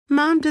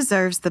Mom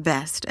deserves the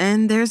best,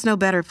 and there's no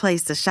better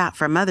place to shop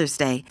for Mother's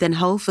Day than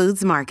Whole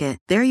Foods Market.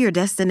 They're your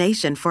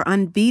destination for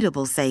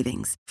unbeatable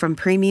savings, from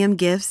premium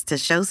gifts to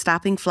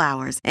show-stopping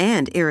flowers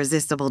and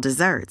irresistible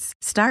desserts.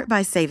 Start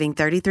by saving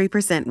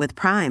 33% with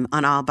Prime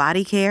on all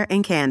body care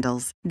and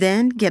candles.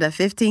 Then get a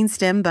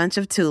 15-stem bunch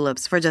of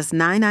tulips for just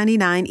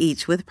 $9.99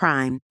 each with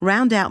Prime.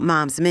 Round out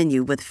Mom's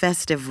menu with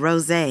festive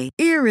rosé,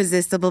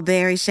 irresistible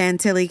berry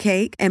chantilly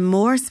cake, and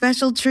more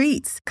special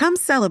treats. Come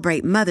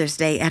celebrate Mother's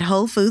Day at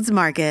Whole Foods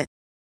Market.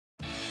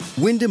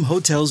 Wyndham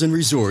Hotels and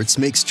Resorts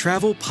makes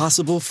travel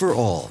possible for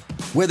all.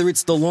 Whether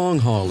it's the long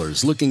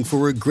haulers looking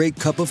for a great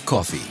cup of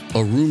coffee,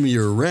 a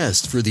roomier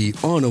rest for the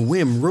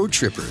on-a-whim road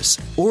trippers,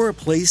 or a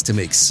place to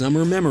make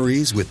summer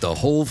memories with the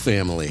whole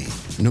family.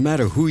 No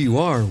matter who you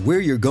are,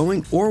 where you're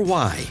going, or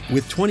why,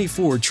 with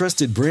 24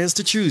 trusted brands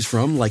to choose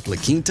from like La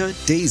Quinta,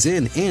 Days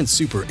Inn, and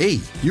Super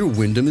 8, your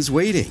Wyndham is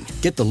waiting.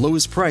 Get the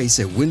lowest price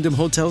at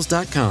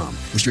wyndhamhotels.com.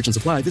 Restrictions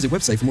apply. Visit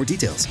website for more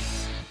details.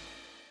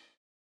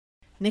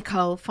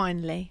 Nicole,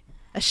 finally.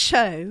 A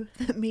show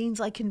that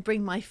means I can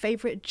bring my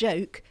favourite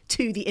joke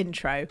to the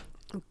intro.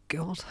 Oh,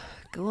 God.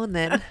 Go on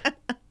then.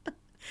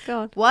 Go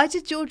on. Why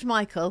did George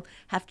Michael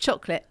have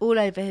chocolate all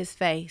over his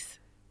face?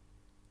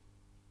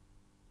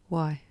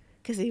 Why?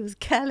 Because he was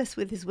careless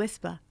with his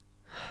whisper.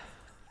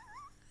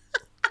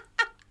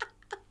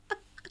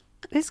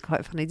 It's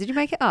quite funny. Did you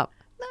make it up?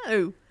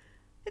 No.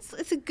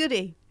 It's a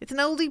goodie. It's an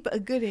oldie but a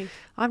goodie.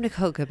 I'm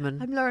Nicole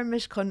Goodman. I'm Lauren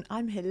Mishcon.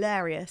 I'm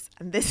hilarious.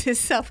 And this is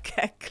Self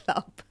Care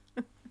Club.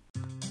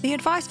 The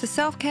advice for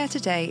self-care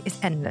today is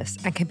endless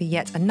and can be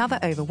yet another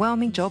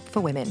overwhelming job for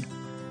women.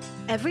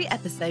 Every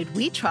episode,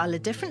 we trial a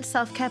different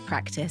self-care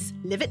practice,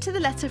 live it to the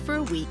letter for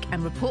a week,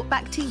 and report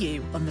back to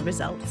you on the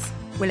results.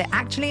 Will it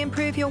actually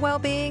improve your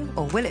well-being,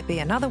 or will it be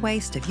another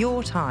waste of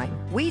your time?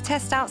 We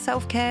test out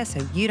self-care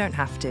so you don't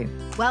have to.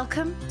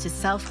 Welcome to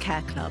Self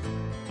Care Club.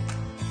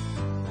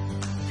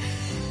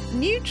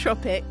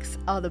 Nootropics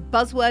are the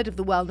buzzword of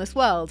the wellness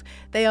world.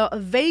 They are a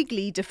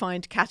vaguely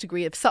defined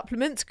category of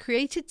supplements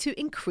created to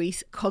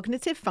increase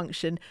cognitive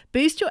function,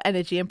 boost your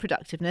energy and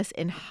productiveness,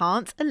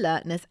 enhance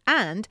alertness,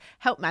 and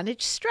help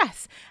manage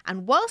stress.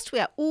 And whilst we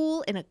are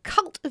all in a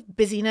cult of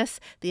busyness,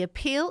 the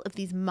appeal of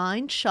these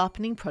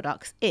mind-sharpening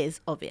products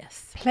is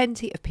obvious.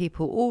 Plenty of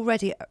people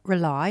already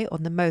rely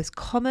on the most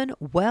common,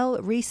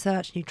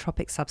 well-researched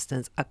nootropic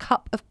substance, a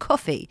cup of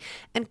coffee.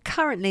 And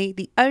currently,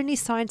 the only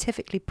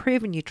scientifically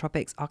proven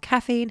nootropics are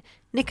caffeine,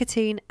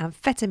 nicotine,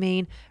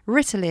 amphetamine,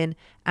 Ritalin,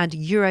 and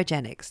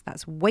urogenics.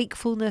 That's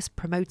wakefulness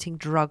promoting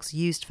drugs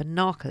used for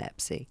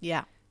narcolepsy.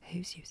 Yeah.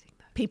 Who's using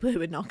them? People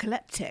who are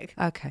narcoleptic.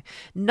 Okay.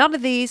 None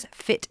of these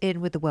fit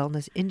in with the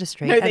wellness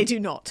industry. No, they do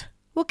not.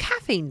 Well,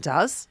 caffeine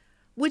does.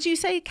 Would you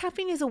say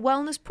caffeine is a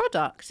wellness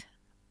product?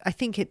 I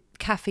think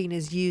caffeine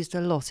is used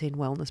a lot in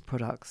wellness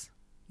products.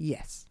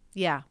 Yes.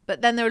 Yeah,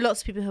 but then there are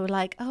lots of people who are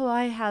like, oh,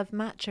 I have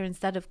matcha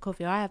instead of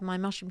coffee, or I have my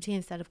mushroom tea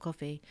instead of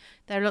coffee.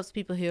 There are lots of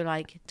people who are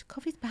like,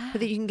 coffee's bad.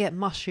 But you can get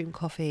mushroom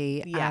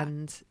coffee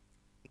and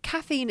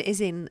caffeine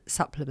is in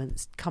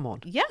supplements. Come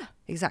on. Yeah.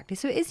 Exactly.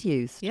 So it is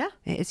used. Yeah.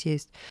 It is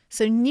used.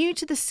 So new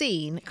to the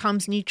scene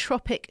comes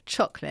Nootropic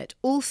Chocolate,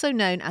 also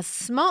known as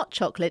smart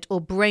chocolate or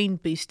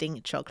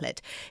brain-boosting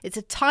chocolate. It's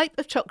a type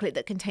of chocolate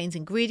that contains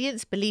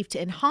ingredients believed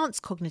to enhance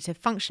cognitive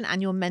function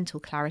and your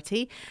mental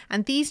clarity.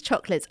 And these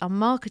chocolates are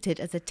marketed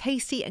as a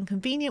tasty and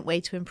convenient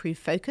way to improve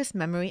focus,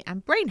 memory,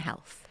 and brain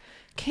health.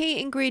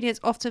 Key ingredients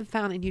often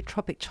found in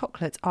nootropic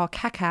chocolates are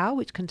cacao,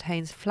 which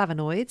contains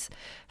flavonoids.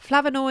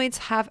 Flavonoids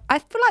have, I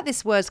feel like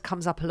this word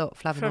comes up a lot,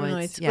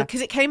 flavonoids. Yeah. Because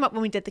it came up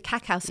when we did the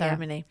cacao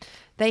ceremony. Yeah.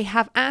 They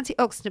have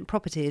antioxidant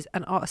properties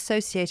and are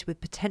associated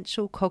with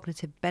potential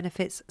cognitive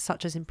benefits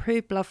such as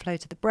improved blood flow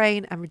to the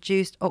brain and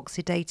reduced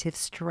oxidative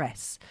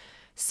stress.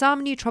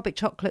 Some nootropic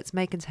chocolates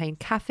may contain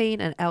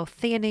caffeine and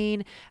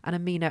L-theanine, an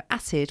amino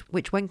acid,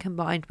 which when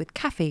combined with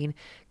caffeine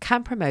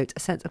can promote a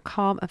sense of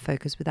calm and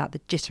focus without the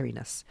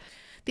jitteriness.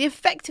 The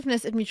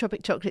effectiveness of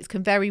nootropic chocolates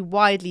can vary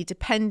widely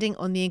depending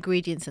on the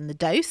ingredients and the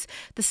dose.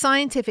 The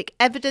scientific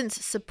evidence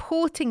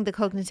supporting the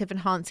cognitive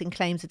enhancing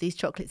claims of these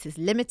chocolates is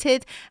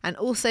limited, and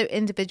also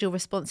individual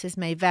responses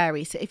may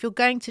vary. So if you're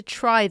going to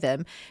try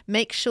them,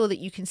 make sure that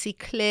you can see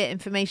clear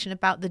information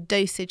about the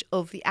dosage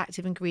of the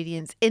active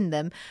ingredients in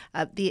them.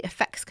 The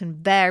effects can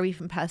vary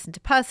from person to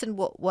person.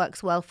 What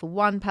works well for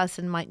one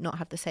person might not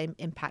have the same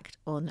impact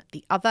on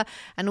the other.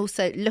 And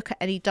also look at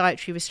any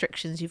dietary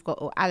restrictions you've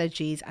got or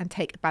allergies and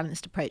take a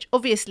balanced approach.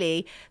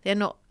 Obviously, they're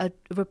not a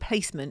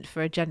replacement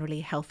for a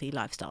generally healthy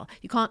lifestyle.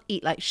 You can't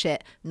eat like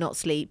shit, not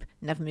sleep,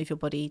 never move your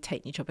body,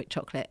 take nootropic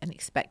chocolate and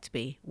expect to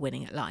be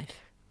winning at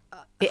life.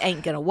 It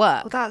ain't going to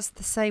work. Well, that's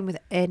the same with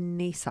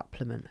any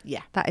supplement.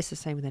 Yeah. That is the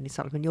same with any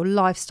supplement. Your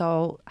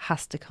lifestyle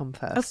has to come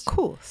first. Of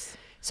course.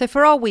 So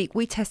for our week,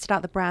 we tested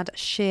out the brand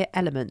Sheer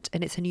Element,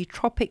 and it's a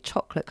nootropic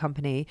chocolate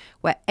company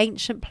where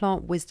ancient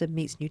plant wisdom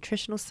meets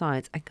nutritional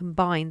science and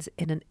combines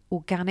in an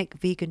organic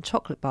vegan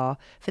chocolate bar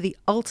for the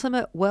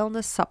ultimate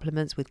wellness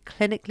supplements with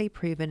clinically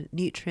proven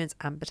nutrients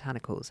and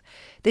botanicals.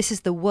 This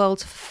is the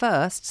world's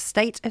first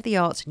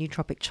state-of-the-art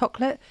nootropic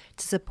chocolate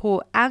to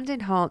support and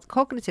enhance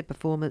cognitive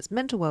performance,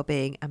 mental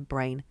well-being, and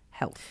brain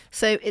health.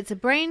 So it's a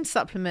brain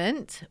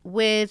supplement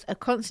with a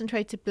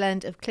concentrated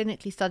blend of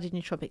clinically studied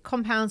nootropic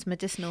compounds,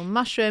 medicinal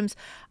mushrooms,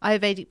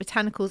 Ayurvedic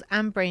botanicals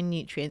and brain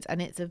nutrients,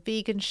 and it's a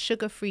vegan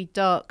sugar-free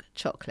dark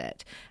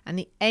chocolate. And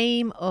the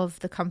aim of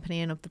the company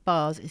and of the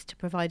bars is to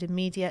provide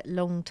immediate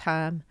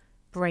long-term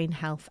brain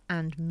health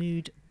and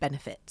mood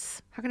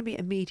benefits. How can it be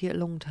immediate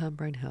long-term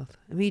brain health?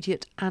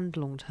 Immediate and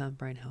long-term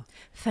brain health.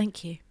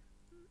 Thank you.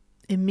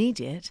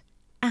 Immediate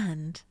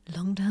and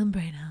long-term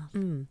brain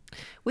health.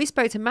 We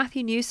spoke to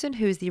Matthew Newson,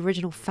 who is the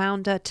original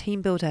founder,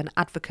 team builder and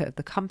advocate of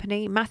the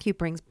company. Matthew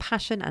brings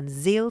passion and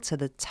zeal to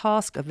the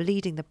task of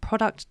leading the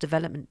product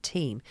development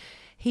team.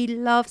 He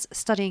loves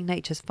studying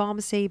nature's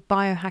pharmacy,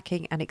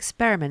 biohacking and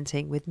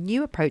experimenting with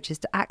new approaches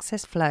to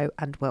access, flow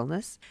and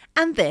wellness.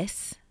 And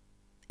this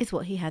is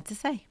what he had to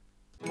say.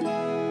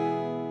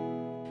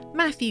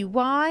 Matthew,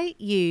 why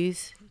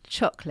use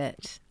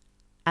chocolate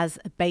as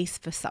a base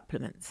for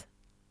supplements?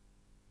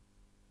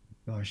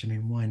 Gosh, I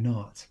mean, why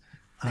not?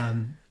 I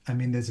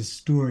mean, there's a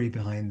story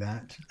behind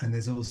that, and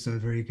there's also a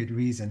very good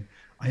reason.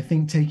 I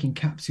think taking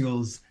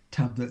capsules,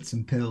 tablets,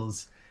 and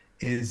pills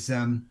is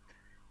a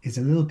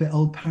little bit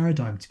old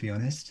paradigm, to be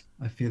honest.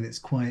 I feel it's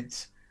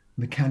quite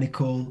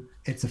mechanical.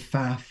 It's a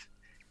faff.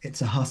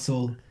 It's a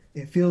hustle.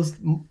 It feels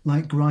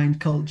like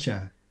grind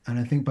culture. And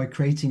I think by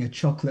creating a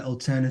chocolate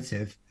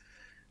alternative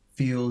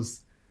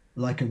feels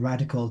like a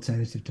radical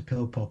alternative to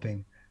pill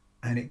popping.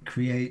 And it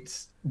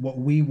creates what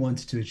we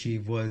wanted to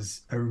achieve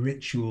was a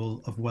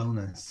ritual of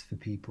wellness for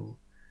people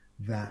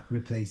that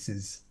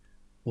replaces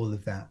all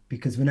of that.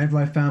 Because whenever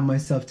I found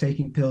myself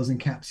taking pills and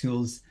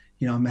capsules,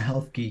 you know, I'm a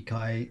health geek.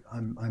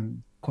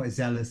 I'm quite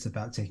zealous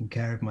about taking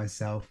care of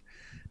myself.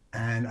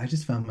 And I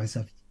just found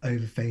myself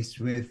overfaced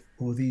with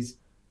all these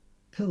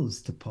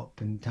pills to pop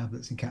and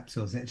tablets and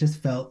capsules. And it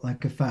just felt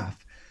like a faff.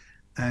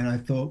 And I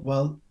thought,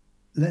 well,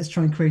 let's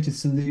try and create a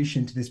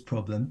solution to this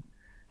problem.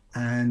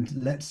 And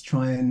let's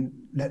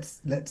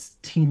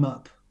team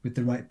up with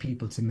the right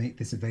people to make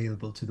this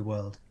available to the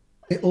world.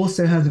 It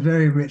also has a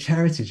very rich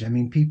heritage. I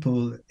mean,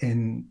 people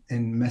in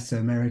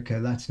Mesoamerica,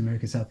 Latin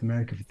America, South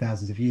America for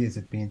thousands of years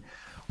have been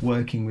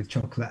working with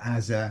chocolate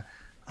as a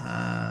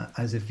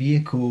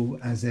vehicle,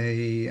 as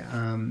a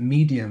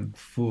medium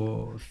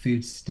for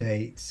food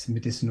states,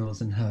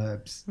 medicinals and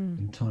herbs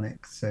and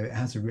tonics. So it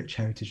has a rich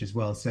heritage as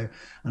well. So,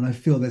 and I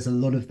feel there's a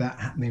lot of that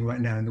happening right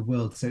now in the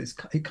world. So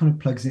it kind of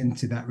plugs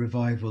into that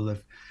revival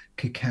of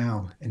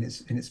cacao in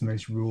its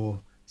most raw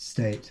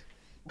state,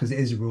 because it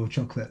is a raw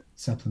chocolate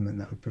supplement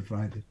that we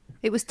provided.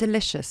 It was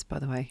delicious, by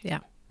the way. Yeah.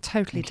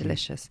 Totally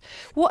delicious.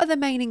 What are the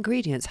main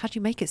ingredients? How do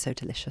you make it so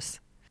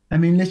delicious? I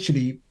mean,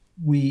 literally,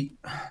 we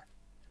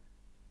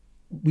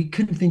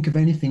couldn't think of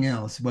anything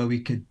else where we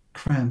could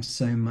cram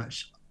so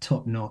much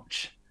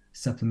top-notch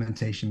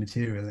supplementation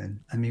material in.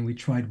 I mean, we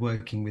tried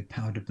working with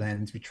powder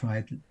blends, we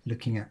tried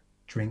looking at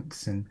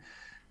drinks, and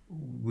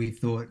we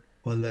thought,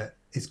 well, look,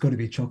 it's got to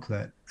be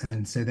chocolate.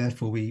 And so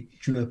therefore we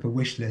drew up a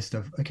wish list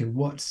of, okay,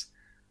 what's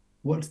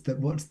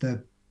the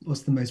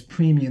most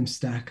premium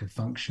stack of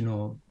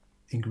functional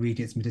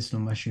ingredients,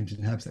 medicinal mushrooms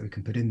and herbs that we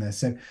can put in there.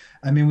 So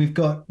I mean, we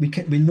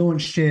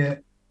launched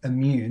Sheer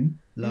Immune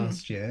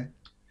last year.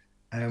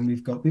 And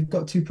we've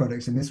got two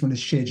products, and this one is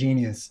Sheer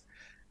Genius.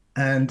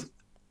 And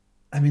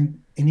I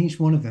mean, in each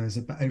one of them is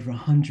about over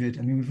 100.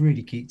 I mean, we've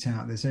really geeked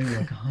out. There's over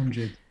like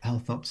 100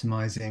 health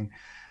optimizing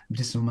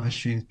medicinal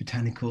mushrooms,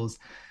 botanicals,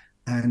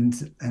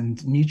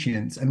 and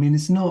nutrients. I mean,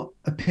 it's not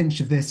a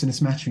pinch of this and a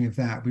smattering of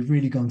that. We've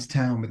really gone to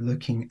town with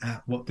looking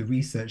at what the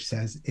research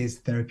says is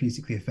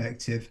therapeutically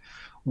effective.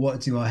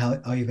 What do our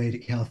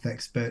Ayurvedic health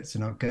experts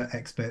and our gut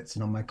experts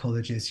and our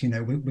mycologists, you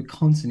know, we're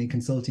constantly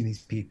consulting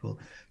these people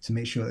to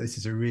make sure that this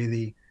is a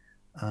really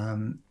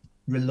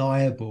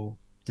reliable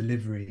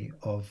delivery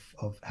of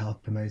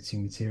health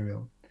promoting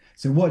material.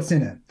 So what's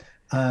in it?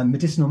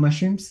 Medicinal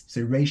mushrooms,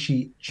 so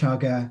reishi,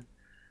 chaga,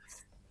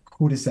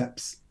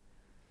 cordyceps,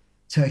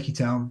 turkey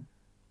tail,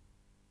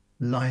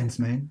 lion's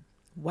mane.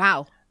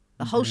 Wow,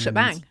 the whole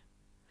shebang.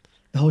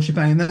 The whole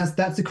shebang, and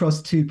that's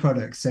across two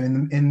products. So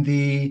in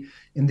the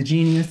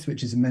Genius,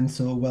 which is a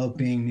mental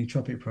well-being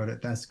nootropic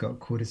product, that's got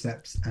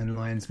cordyceps and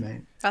lion's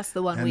mane. That's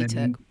the one we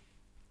took.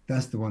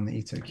 That's the one that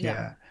you took,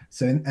 yeah.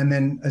 So and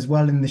then as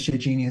well in the Sheer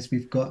Genius,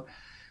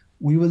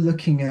 we were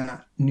looking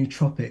at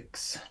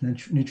nootropics.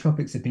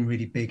 Nootropics have been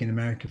really big in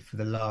America for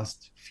the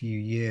last few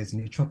years.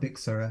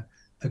 Nootropics are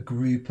a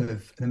group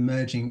of an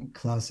emerging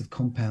class of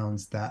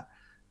compounds that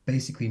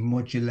basically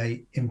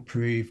modulate,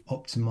 improve,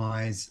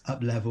 optimize,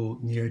 up-level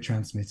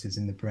neurotransmitters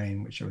in the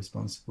brain, which are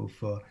responsible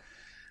for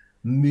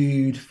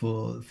mood,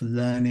 for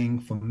learning,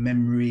 for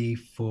memory,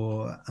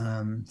 for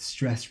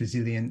stress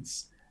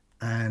resilience.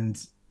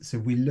 And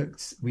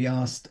we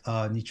asked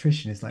our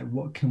nutritionists, like,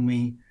 what can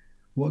we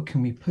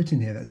put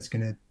in here that's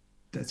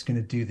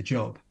gonna do the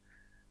job?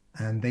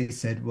 And they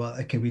said, well,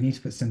 okay, we need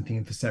to put something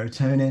in for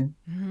serotonin.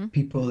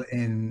 People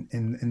in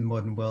the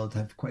modern world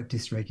have quite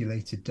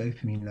dysregulated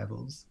dopamine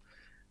levels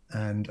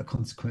and are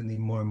consequently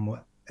more and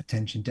more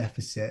attention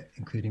deficit,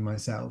 including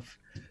myself.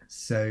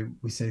 So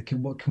we said, okay,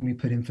 what can we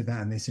put in for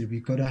that? And they said,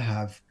 we've got to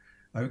have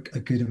a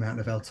good amount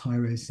of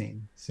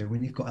L-tyrosine. So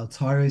when you've got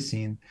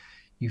L-tyrosine,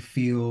 you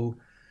feel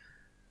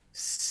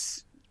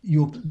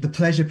the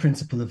pleasure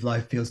principle of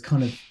life feels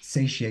kind of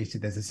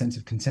satiated. There's a sense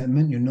of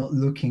contentment. You're not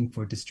looking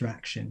for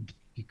distraction.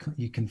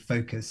 You can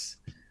focus.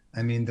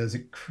 I mean, there's a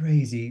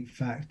crazy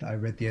fact that I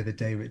read the other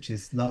day, which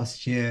is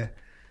last year,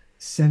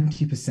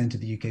 70% of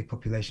the UK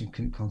population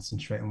couldn't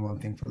concentrate on one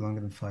thing for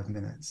longer than 5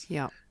 minutes.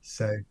 Yeah.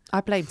 So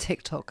I blame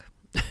TikTok.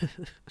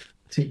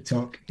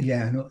 TikTok,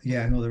 and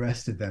all the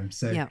rest of them.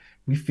 So Yeah.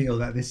 we feel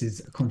that this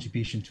is a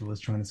contribution towards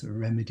trying to sort of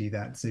remedy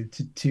that. So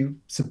to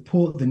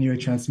support the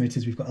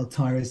neurotransmitters, we've got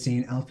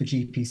L-tyrosine, alpha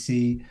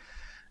GPC,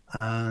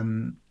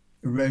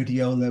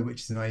 rhodiola,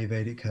 which is an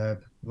Ayurvedic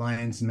herb,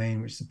 lion's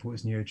mane, which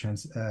supports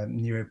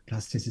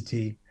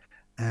neuroplasticity,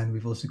 and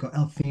we've also got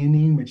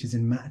L-theanine, which is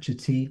in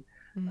matcha tea.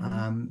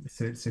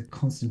 So it's a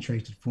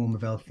concentrated form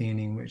of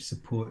L-theanine, which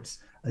supports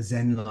a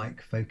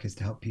Zen-like focus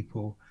to help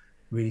people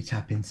really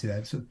tap into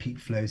that sort of peak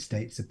flow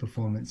states of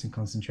performance and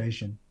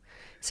concentration.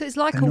 So it's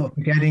like and not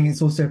forgetting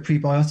it's also a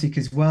prebiotic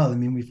as well. I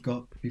mean, we've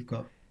got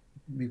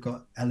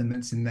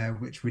elements in there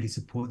which really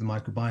support the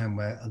microbiome,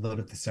 where a lot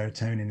of the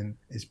serotonin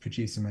is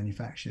produced and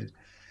manufactured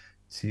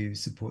to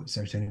support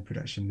serotonin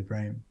production in the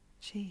brain.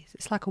 Jeez,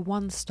 it's like a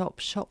one-stop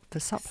shop for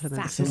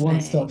supplements. It's a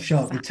one-stop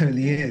shop. It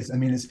totally is. I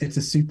mean, it's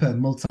a super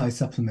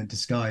multi-supplement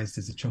disguised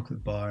as a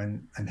chocolate bar,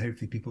 and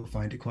hopefully people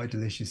find it quite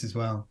delicious as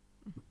well.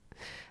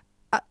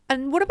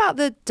 And what about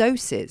the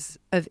doses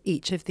of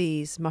each of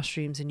these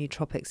mushrooms and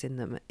nootropics in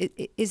them?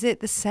 Is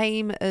it the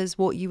same as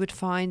what you would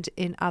find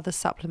in other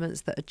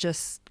supplements that are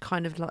just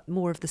kind of like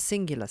more of the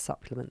singular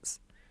supplements?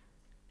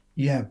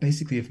 Yeah,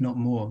 basically, if not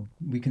more.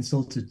 We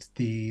consulted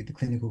the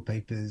clinical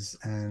papers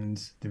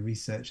and the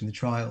research and the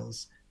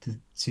trials to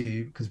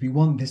because we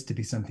want this to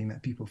be something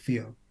that people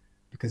feel.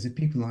 Because if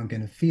people aren't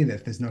going to feel it,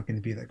 if there's not going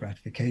to be that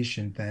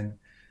gratification, then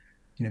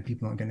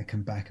people aren't going to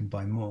come back and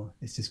buy more.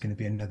 It's just going to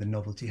be another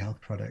novelty health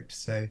product.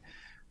 So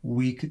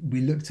we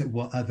looked at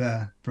what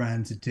other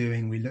brands are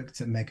doing. We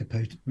looked at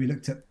we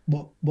looked at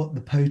what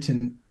the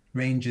potent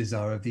ranges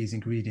are of these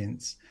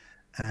ingredients,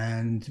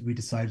 and we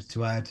decided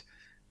to add.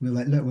 We're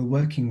like, look, we're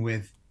working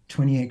with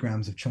 28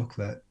 grams of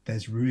chocolate.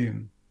 There's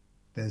room.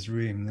 Let's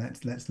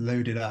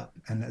load it up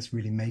and let's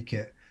really make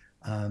it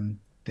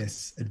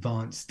this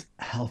advanced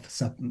health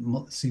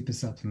super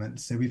supplement.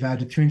 So we've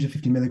added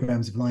 350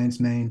 milligrams of lion's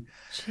mane,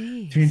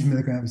 300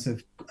 milligrams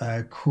of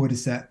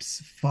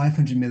cordyceps,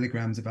 500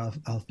 milligrams of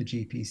alpha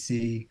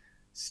GPC,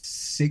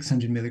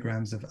 600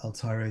 milligrams of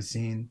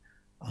L-tyrosine,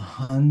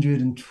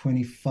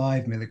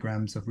 125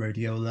 milligrams of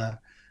rhodiola,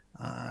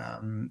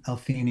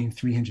 L-theanine,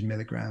 300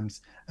 milligrams.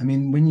 I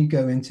mean, when you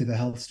go into the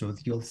health stores,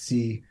 you'll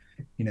see,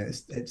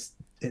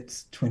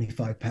 it's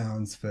 25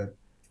 pounds for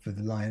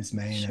the lion's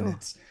mane, and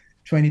it's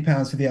 20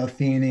 pounds for the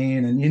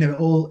L-theanine, and it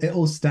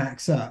all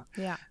stacks up.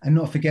 Yeah. And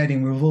not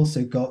forgetting, we've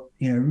also got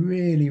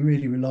really,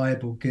 really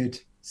reliable, good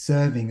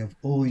serving of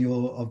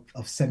all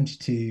of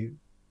 72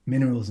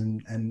 minerals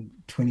and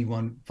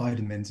 21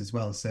 vitamins as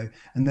well. So,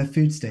 and they're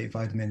food state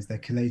vitamins, they're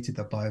chelated,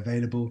 they're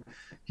bioavailable.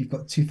 You've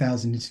got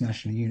 2,000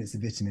 international units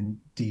of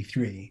vitamin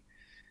D3.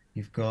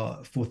 You've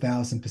got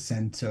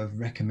 4,000% of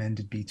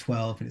recommended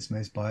B12 in its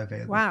most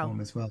bioavailable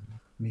form as well,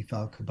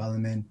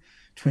 methylcobalamin,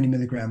 20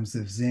 milligrams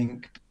of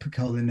zinc,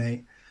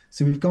 picolinate.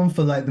 So we've gone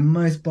for like the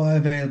most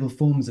bioavailable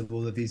forms of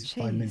all of these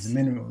vitamins and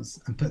minerals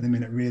and put them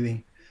in it,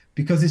 really,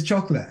 because it's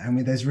chocolate and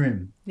there's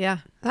room. Yeah.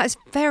 That's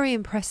very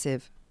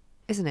impressive,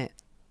 isn't it?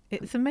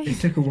 It's amazing. It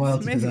took a while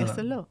to develop. It's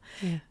a lot.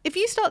 Yeah. If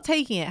you start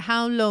taking it,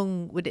 how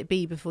long would it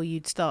be before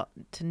you'd start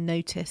to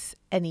notice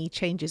any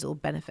changes or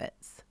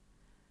benefits?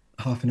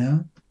 Half an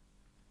hour.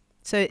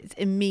 So it's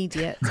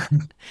immediate.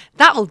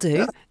 That'll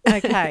do.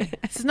 Okay.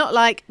 It's not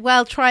like,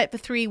 well, try it for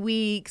 3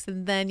 weeks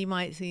and then you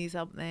might see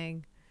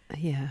something.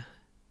 Yeah.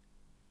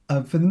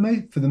 For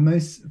the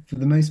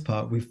most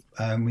part, we're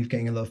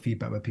getting a lot of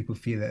feedback where people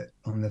feel it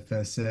on their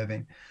first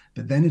serving,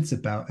 but then it's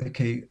about,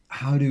 okay,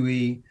 how do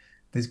we?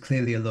 There's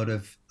clearly a lot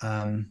of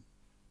ground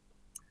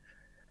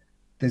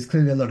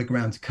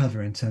to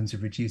cover in terms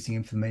of reducing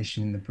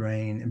inflammation in the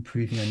brain,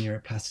 improving our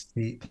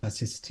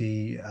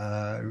neuroplasticity,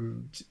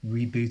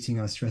 rebooting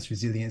our stress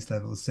resilience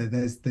levels. So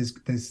there's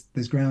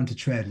ground to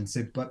tread, and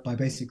so by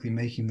basically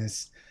making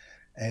this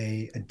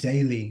a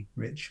daily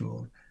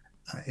ritual,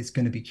 it's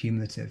going to be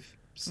cumulative.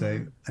 So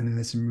and then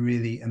there's some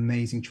really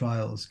amazing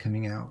trials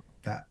coming out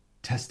that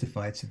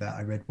testify to that.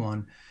 I read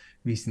one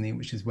recently,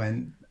 which is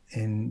when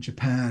in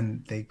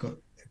Japan they got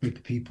a group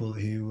of people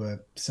who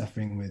were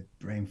suffering with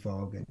brain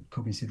fog and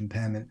cognitive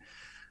impairment.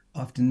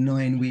 After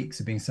 9 weeks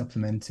of being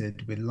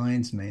supplemented with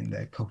lion's mane,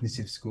 their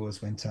cognitive scores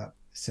went up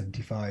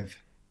 75%.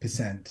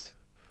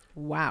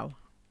 Wow.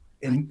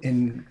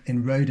 in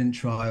rodent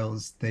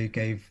trials, they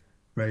gave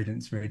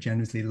rodents very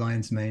generously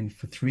lion's mane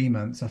for 3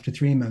 months. After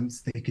 3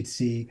 months, they could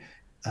see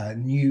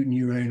new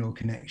neuronal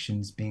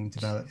connections being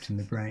developed in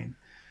the brain.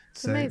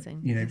 It's So,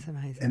 amazing. It's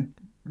amazing.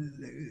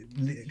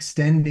 and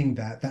extending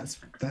that's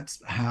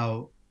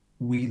how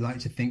we like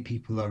to think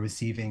people are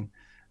receiving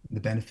the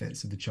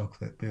benefits of the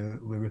chocolate.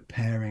 We're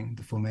repairing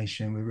the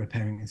formation, we're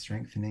repairing and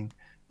strengthening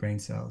brain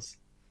cells.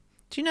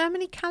 Do you know how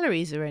many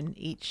calories are in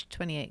each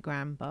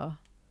 28-gram bar?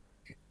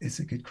 It's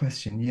a good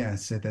question. Yeah,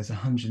 so there's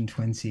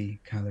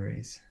 120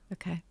 calories.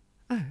 Okay.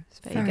 Oh, it's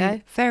There you very,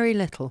 go. very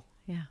little.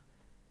 Yeah.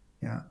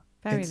 Yeah.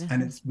 Very And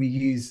little. it's we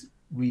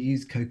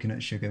use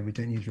coconut sugar. We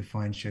don't use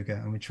refined sugar,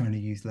 and we're trying to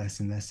use less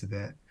and less of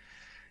it.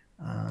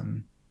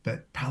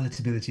 But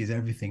palatability is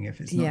everything if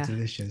it's not Yeah.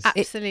 delicious.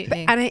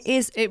 Absolutely. And it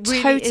is It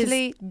really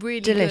totally is really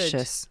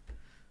delicious.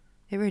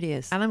 It really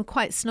is. good. And I'm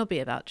quite snobby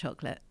about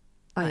chocolate.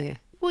 Are Like, you?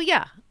 well,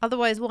 yeah.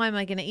 Otherwise, why am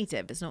I going to eat it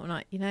if it's not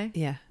right, you know?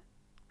 Yeah.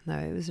 No,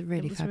 it was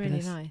really It was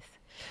fabulous. really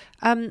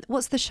nice.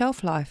 What's the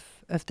shelf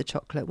life of the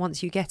chocolate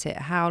once you get it?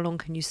 How long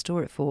can you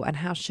store it for, and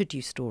how should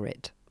you store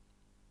it?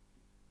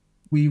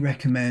 We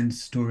recommend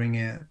storing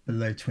it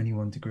below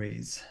 21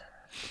 degrees.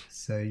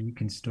 So you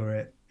can store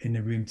it in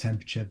a room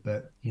temperature,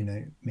 but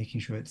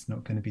making sure it's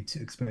not going to be too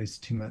exposed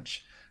to too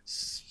much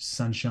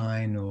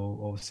sunshine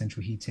or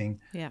central heating.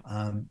 Yeah.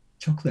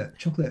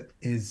 Chocolate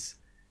is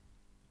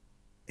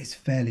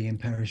fairly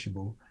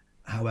imperishable.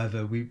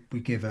 However, we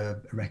give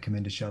a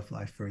recommended shelf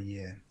life for a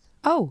year.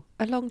 Oh,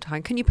 a long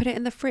time. Can you put it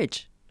in the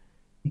fridge?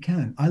 You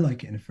can. I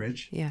like it in a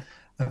fridge. Yeah.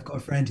 I've got a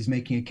friend who's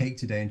making a cake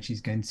today, and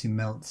she's going to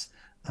melt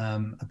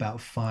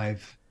about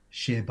 5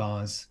 sheer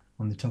bars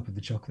on the top of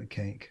the chocolate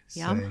cake.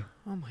 Yum. So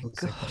Oh my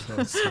also God, quite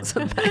good. that's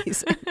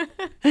amazing.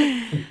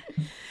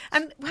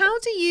 And how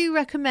do you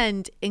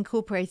recommend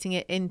incorporating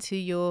it into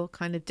your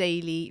kind of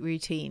daily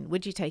routine?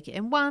 Would you take it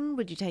in one?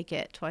 Would you take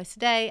it twice a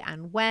day?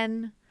 And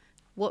when?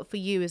 What for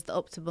you is the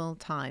optimal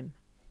time?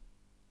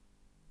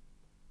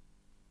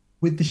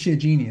 With the sheer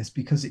genius,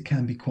 because it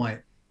can be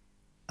quite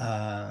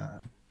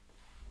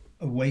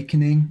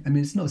awakening. I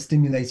mean, it's not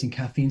stimulating,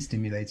 caffeine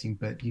stimulating,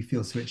 but you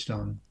feel switched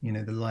on.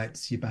 The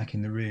lights, you're back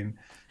in the room.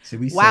 So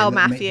we say, Wow, look,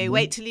 Matthew,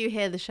 wait till you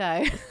hear the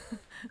show.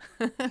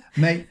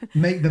 make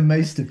the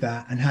most of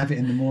that and have it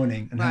in the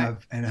morning and Right.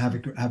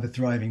 have a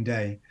thriving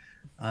day.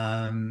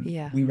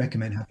 Yeah. We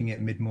recommend having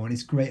it mid-morning.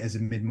 It's great as a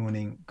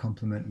mid-morning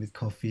complement with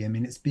coffee. I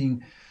mean, it's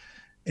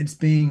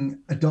being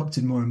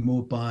adopted more and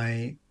more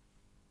by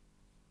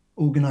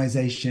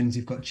organizations.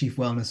 You've got chief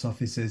wellness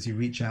officers who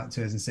reach out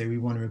to us and say, we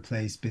want to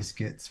replace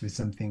biscuits with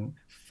something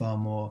far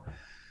more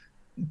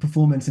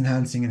performance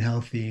enhancing and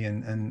healthy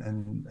and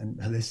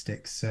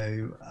holistic.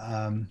 So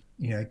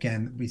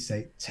again, we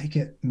say take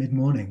it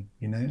mid-morning,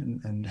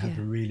 and have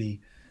a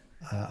really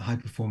high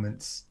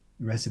performance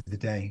rest of the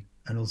day.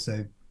 And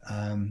also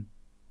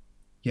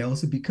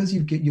because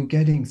you're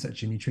getting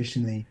such a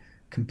nutritionally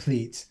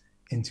complete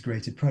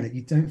integrated product,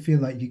 you don't feel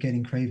like you're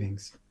getting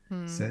cravings.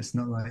 So it's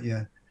not like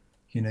you're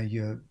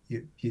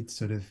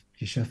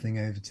shuffling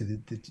over to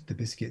the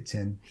biscuit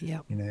tin. Yeah.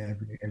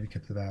 Every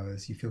couple of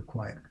hours. You feel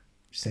quite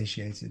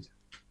satiated.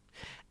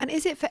 And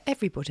is it for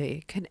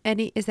everybody?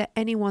 Is there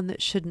anyone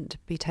that shouldn't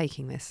be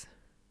taking this?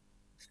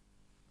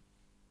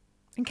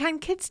 And can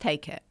kids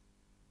take it?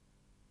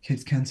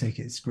 Kids can take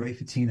it. It's great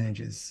for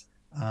teenagers.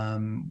 I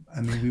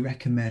mean, we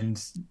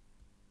recommend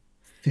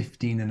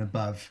 15 and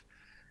above.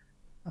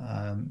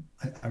 I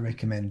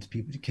recommend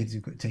kids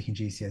who've got taking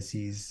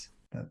GCSEs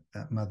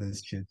that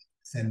mothers should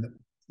send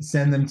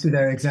them to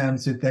their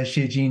exams with their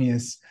sheer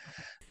genius.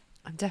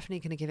 I'm definitely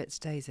going to give it to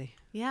Daisy.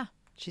 Yeah.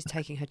 She's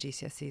taking her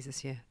GCSEs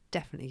this year.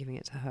 Definitely giving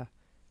it to her.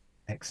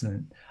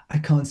 Excellent. I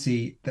can't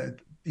see that,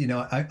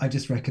 I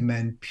just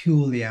recommend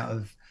purely out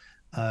of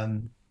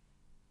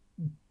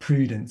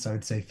prudence, I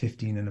would say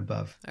 15 and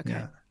above. Okay.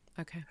 Yeah.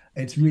 Okay.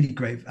 It's really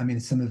great. I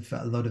mean,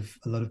 a lot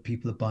of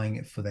people are buying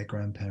it for their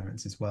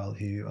grandparents as well,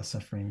 who are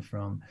suffering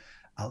from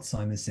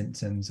Alzheimer's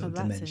symptoms or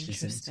dementia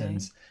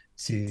symptoms,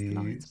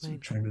 to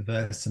try and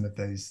reverse some of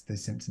those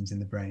symptoms in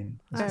the brain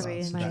as Very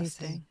well. So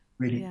interesting.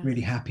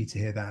 really happy to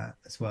hear that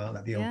as well,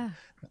 that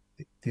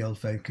the old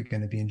folk are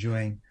going to be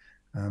enjoying.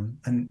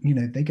 And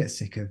they get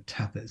sick of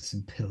tablets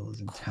and pills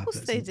and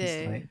tablets. They and just,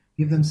 do.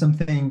 give them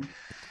something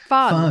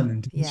fun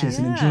and delicious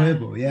and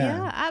enjoyable.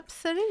 Yeah,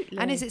 absolutely.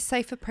 And is it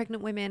safe for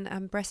pregnant women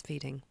and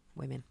breastfeeding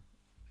women?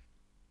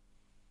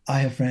 I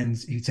have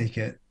friends who take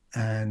it,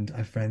 and I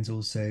have friends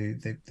also,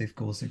 they've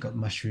also got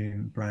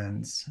mushroom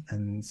brands,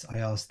 and I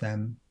ask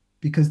them,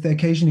 because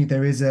occasionally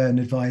there is an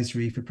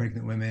advisory for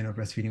pregnant women or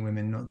breastfeeding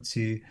women not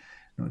to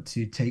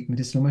take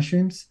medicinal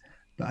mushrooms.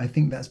 But I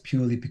think that's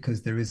purely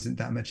because there isn't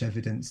that much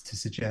evidence to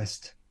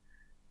suggest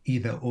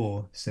either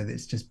or. So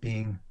it's just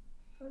being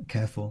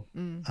careful.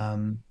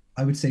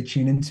 I would say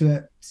tune into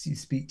it.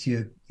 Speak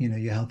to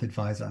your health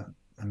advisor.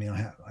 I mean,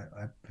 I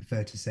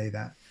prefer to say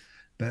that,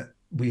 but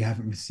we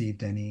haven't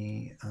received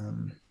any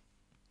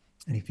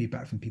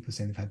feedback from people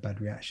saying they've had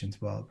bad reactions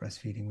while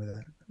breastfeeding with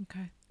it.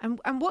 Okay.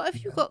 And what have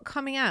you got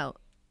coming out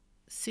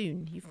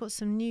soon? You've got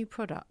some new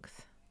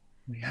products.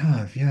 We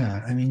have,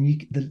 yeah. I mean,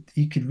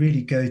 you could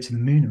really go to the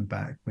moon and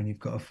back when you've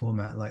got a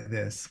format like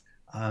this.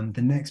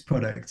 The next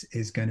product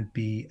is going to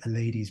be a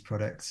ladies'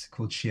 product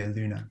called Sheer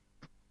Luna,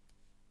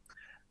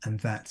 and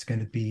that's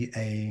going to be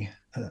a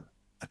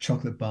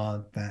chocolate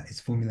bar that is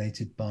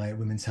formulated by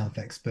women's health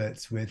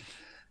experts with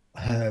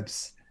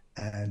herbs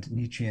and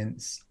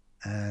nutrients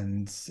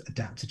and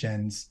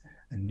adaptogens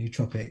and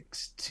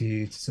nootropics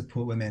to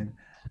support women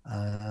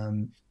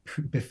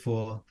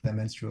before their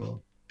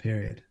menstrual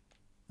period.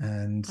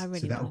 And I so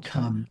really that will want to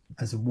try come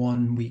as a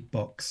 1 week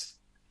box.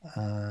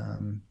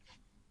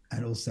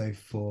 And also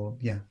for,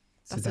 yeah,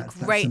 so That's a that's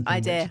great something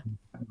which idea.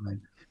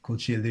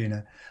 called Sheer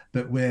Luna.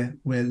 But we're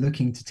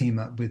looking to team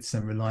up with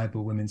some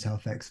reliable women's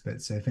health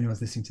experts. So if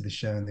anyone's listening to the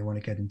show and they want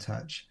to get in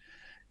touch,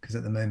 because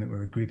at the moment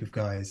we're a group of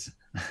guys.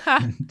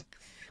 And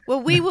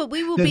Well, we will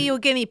be your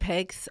guinea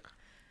pigs.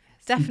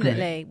 Definitely.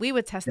 great. We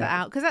would test that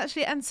Yeah. out because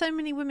actually, and so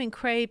many women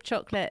crave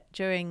chocolate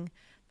during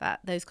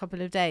those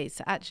couple of days.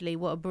 So actually,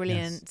 what a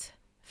brilliant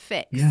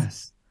fix.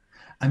 Yes.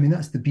 I mean,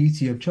 that's the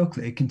beauty of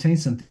chocolate. It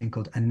contains something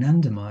called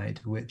anandamide,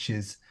 which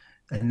is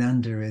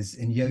ananda is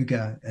in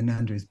yoga,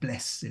 ananda is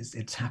bliss,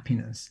 it's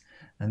happiness.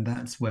 And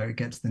that's where it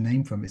gets the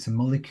name from. It's a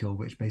molecule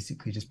which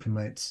basically just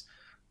promotes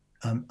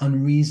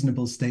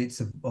unreasonable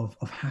states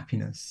of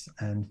happiness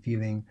and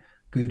feeling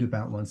good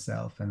about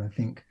oneself. And I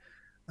think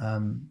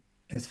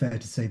it's fair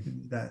to say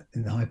that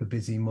in the hyper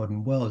busy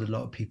modern world, a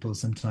lot of people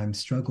sometimes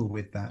struggle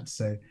with that.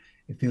 So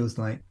it feels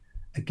like,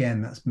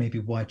 again, that's maybe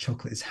why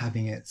chocolate is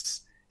having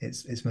its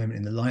moment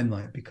in the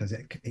limelight, because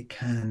it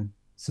can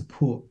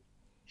support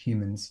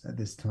humans at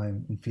this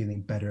time in feeling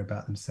better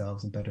about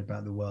themselves and better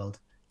about the world.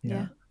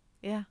 Yeah.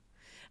 Yeah.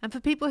 And for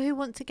people who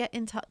want to get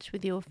in touch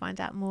with you or find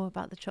out more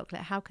about the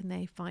chocolate, how can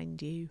they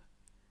find you?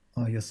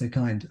 Oh, you're so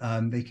kind.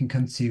 They can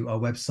come to our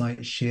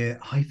website,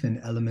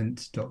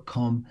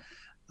 sheer-element.com.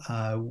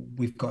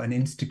 We've got an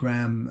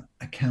Instagram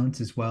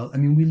account as well. I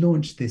mean, we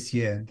launched this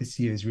year. This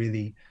year is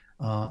really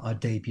our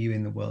debut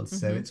in the world.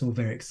 So it's all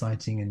very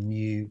exciting and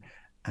new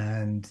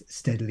and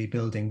steadily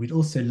building. We'd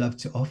also love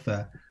to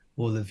offer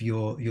all of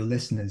your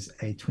listeners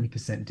a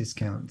 20%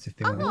 discount if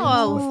they want to come to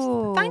our website.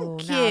 Oh,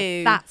 thank now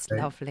you. that's So-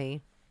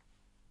 lovely.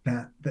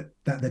 That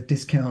the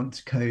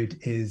discount code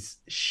is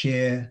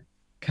share,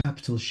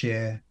 capital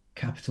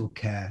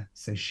care.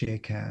 So share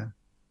care.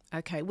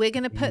 Okay, we're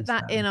going to put Use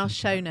that in and our check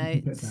show it out.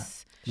 You can put that.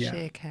 notes. Yeah.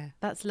 Sheer care.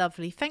 That's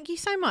lovely. Thank you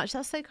so much.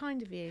 That's so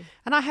kind of you.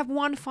 And I have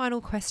one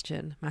final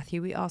question,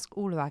 Matthew. We ask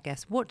all of our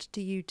guests, what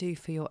do you do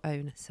for your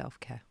own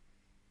self-care?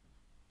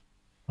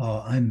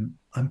 Oh, I'm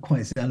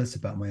quite zealous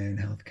about my own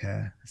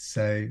healthcare.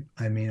 So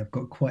I mean, I've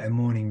got quite a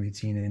morning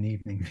routine and an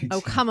evening routine.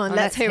 Oh, come on. Oh,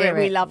 let's hear it.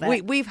 We love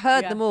it. We've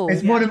heard them all.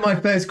 It's one of my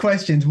first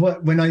questions.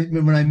 What when I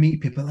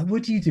meet people, like,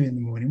 what do you do in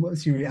the morning?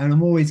 What's your and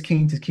I'm always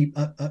keen to keep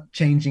up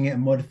changing it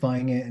and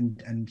modifying it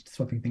and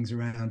swapping things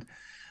around.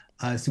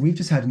 So we've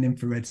just had an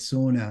infrared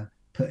sauna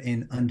put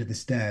in under the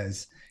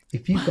stairs.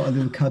 If you've got a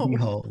little cubby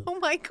hole, Oh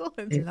my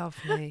God.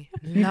 Lovely.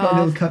 if you've got a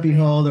little cubby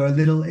hole or a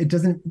little, it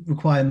doesn't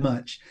require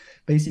much.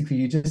 Basically,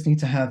 you just need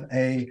to have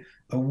a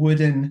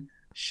wooden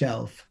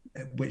shelf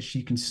which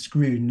you can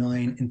screw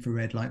 9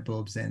 infrared light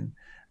bulbs in,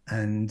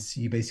 and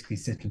you basically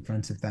sit in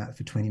front of that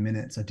for 20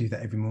 minutes. I do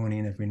that every morning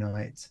and every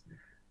night.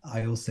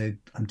 I'm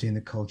doing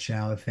the cold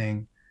shower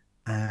thing,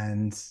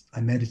 and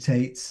I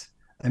meditate.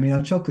 I mean,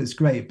 our chocolate's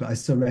great, but I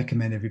still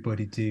recommend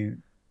everybody do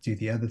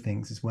the other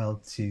things as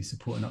well to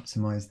support and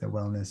optimize their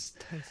wellness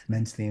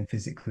mentally and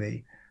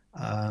physically.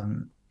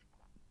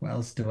 What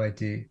else do I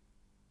do?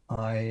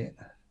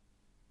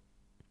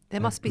 There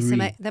must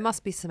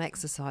be some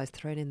exercise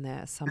thrown in there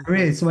at some There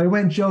point. is. So I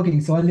went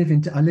jogging. So I live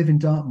in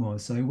Dartmoor.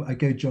 So I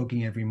go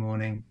jogging every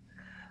morning.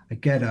 I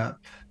get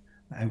up,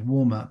 I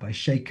warm up, I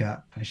shake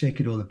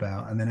it all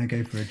about, and then I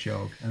go for a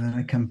jog, and then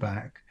I come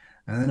back,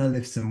 and then I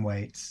lift some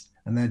weights,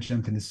 and then I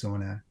jump in the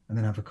sauna, and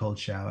then have a cold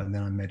shower, and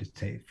then I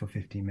meditate for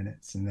 15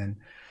 minutes, and then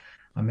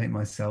I make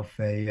myself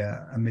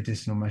a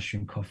medicinal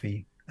mushroom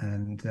coffee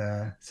and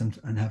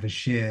have a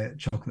sheer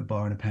chocolate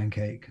bar and a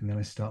pancake, and then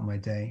I start my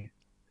day.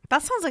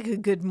 That sounds like a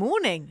good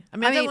morning. I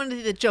don't want to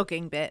do the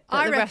jogging bit,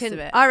 but the rest of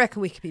it. I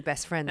reckon we could be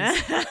best friends.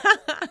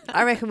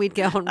 I reckon we'd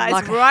get on That's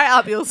like right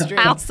up your street.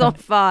 house on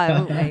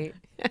fire, wouldn't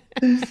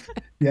we?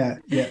 Yeah.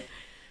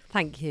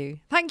 Thank you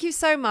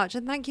so much,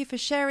 and thank you for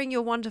sharing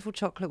your wonderful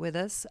chocolate with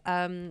us.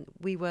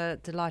 We were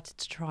delighted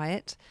to try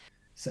it.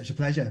 Such a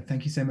pleasure.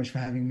 Thank you so much for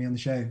having me on the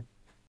show.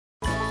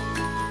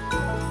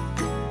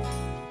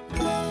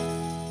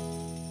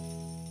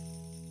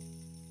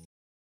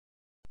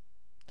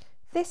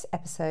 This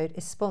episode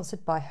is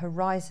sponsored by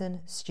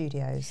Horizon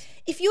Studios.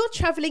 If you're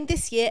travelling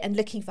this year and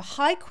looking for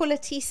high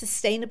quality,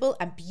 sustainable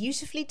and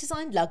beautifully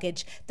designed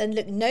luggage, then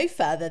look no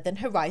further than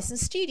Horizon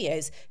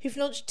Studios, who've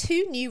launched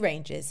 2 new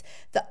ranges.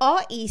 The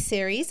RE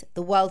series,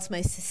 the world's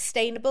most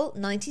sustainable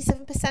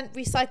 97%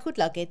 recycled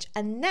luggage,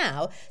 and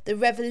now the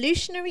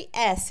revolutionary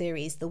Air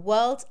series, the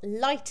world's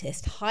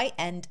lightest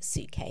high-end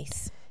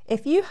suitcase.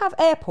 If you have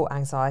airport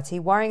anxiety,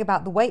 worrying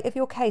about the weight of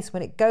your case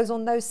when it goes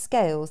on those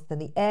scales, then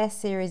the Air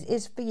series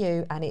is for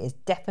you, and it is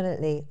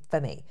definitely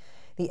for me.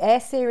 The Air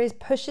series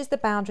pushes the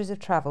boundaries of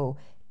travel.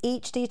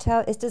 Each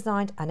detail is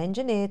designed and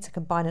engineered to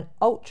combine an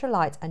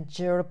ultralight and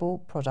durable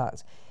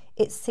product.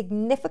 It's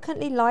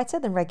significantly lighter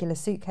than regular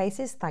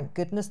suitcases. Thank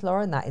goodness,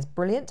 Lauren, that is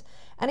brilliant.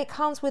 And it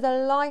comes with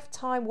a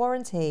lifetime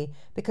warranty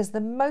because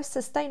the most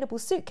sustainable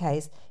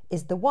suitcase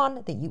is the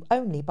one that you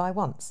only buy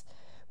once.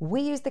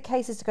 We used the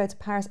cases to go to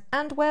Paris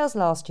and Wales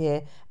last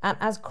year, and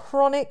as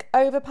chronic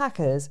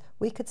overpackers,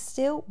 we could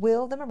still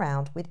wheel them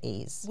around with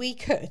ease. We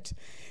could.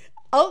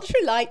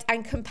 Ultra light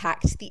and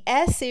compact, the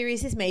Air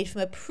series is made from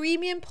a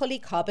premium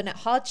polycarbonate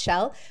hard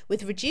shell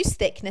with reduced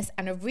thickness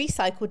and a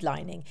recycled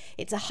lining.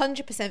 It's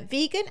 100%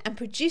 vegan and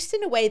produced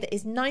in a way that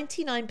is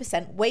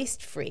 99%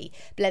 waste-free,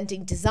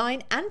 blending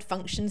design and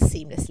function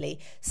seamlessly.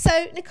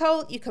 So,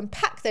 Nicole, you can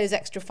pack those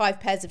extra 5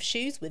 pairs of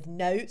shoes with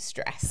no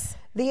stress.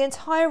 The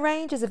entire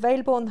range is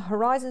available on the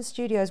Horizon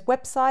Studios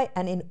website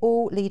and in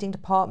all leading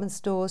department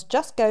stores.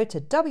 Just go to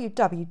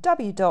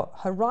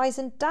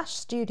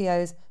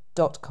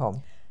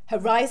www.horizon-studios.com.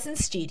 Horizon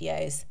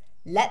Studios.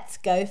 Let's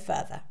go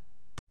further.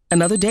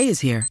 Another day is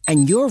here,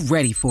 and you're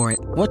ready for it.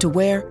 What to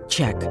wear?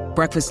 Check.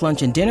 Breakfast,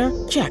 lunch, and dinner?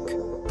 Check.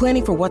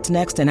 Planning for what's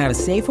next and how to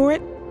save for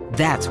it?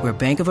 That's where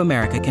Bank of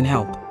America can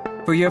help.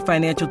 For your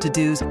financial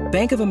to-dos,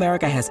 Bank of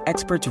America has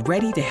experts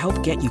ready to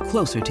help get you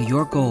closer to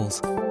your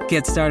goals.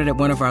 Get started at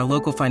one of our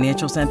local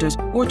financial centers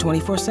or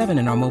 24/7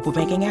 in our mobile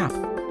banking app.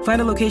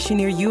 Find a location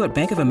near you at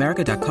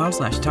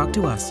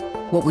bankofamerica.com/talktous.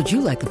 What would you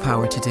like the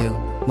power to do?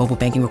 Mobile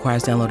banking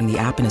requires downloading the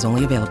app and is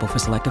only available for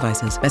select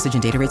devices. Message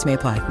and data rates may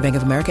apply. Bank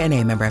of America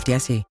NA, member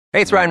FDIC.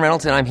 Hey, it's Ryan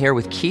Reynolds, and I'm here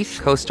with Keith,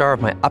 co-star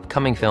of my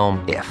upcoming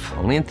film, If,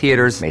 only in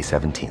theaters May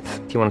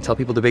 17th. Do you want to tell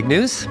people the big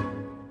news?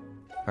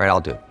 All right,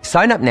 I'll do it.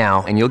 Sign up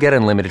now and you'll get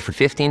unlimited for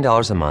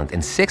 $15 a month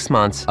and 6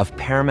 months of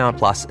Paramount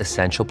Plus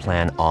Essential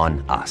Plan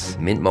on us.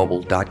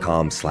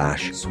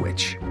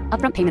 MintMobile.com/switch.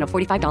 Upfront payment of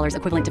 $45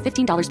 equivalent to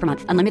 $15 per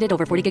month. Unlimited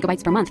over 40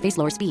 gigabytes per month. Face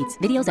lower speeds.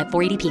 Videos at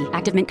 480p.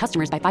 Active Mint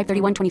customers by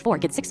 531.24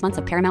 get 6 months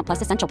of Paramount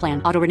Plus Essential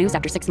Plan. Auto renews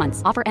after 6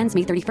 months. Offer ends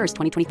May 31st,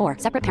 2024.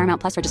 Separate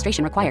Paramount Plus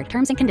registration required.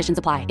 Terms and conditions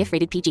apply if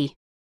rated PG.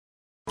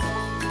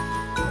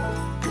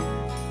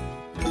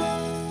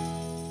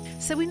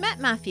 So we met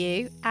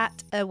Matthew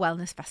at a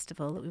wellness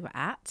festival that we were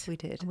at. We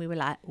did. And we were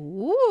like,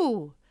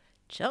 ooh,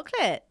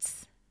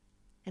 chocolates.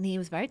 And he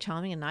was very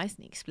charming and nice,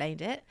 and he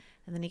explained it.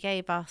 And then he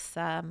gave us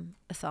a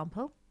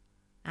sample.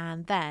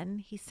 And then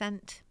he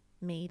sent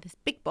me this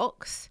big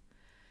box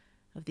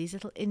of these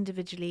little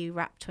individually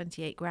wrapped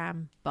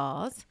 28-gram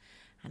bars.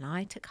 And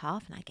I took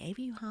half and I gave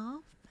you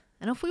half.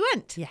 And off we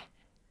went. Yeah.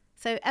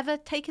 So ever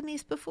taken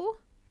these before?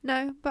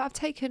 No, but I've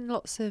taken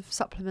lots of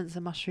supplements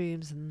and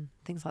mushrooms and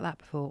things like that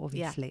before,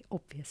 obviously. Yeah.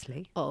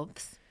 Obviously.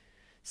 Obs.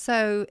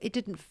 So it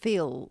didn't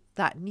feel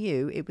that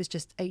new. It was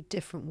just a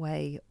different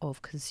way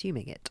of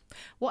consuming it.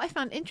 What I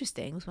found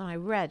interesting was when I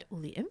read all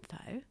the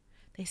info,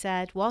 they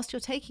said, whilst you're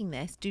taking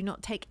this, do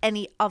not take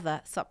any other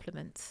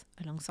supplements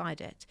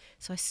alongside it.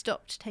 So I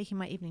stopped taking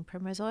my evening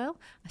primrose oil.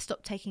 I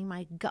stopped taking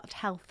my gut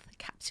health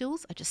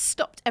capsules. I just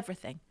stopped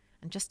everything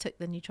and just took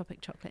the Nootropic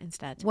Chocolate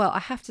instead. Well, I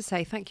have to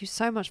say thank you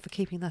so much for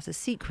keeping that a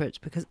secret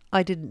because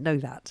I didn't know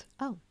that.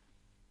 Oh,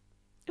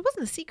 it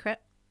wasn't a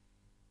secret.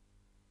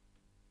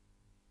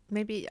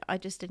 Maybe I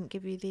just didn't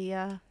give you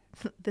the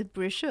the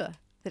brochure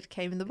that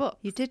came in the box.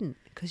 You didn't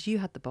because you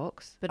had the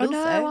box. But also,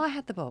 no, I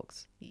had the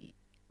box.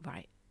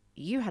 Right.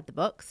 You had the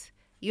box.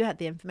 You had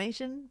the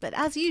information. But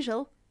as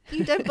usual,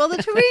 you don't bother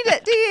to read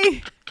it, do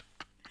you?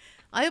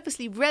 I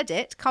obviously read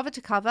it cover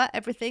to cover,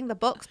 everything, the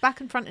box, back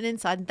and front and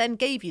inside, and then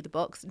gave you the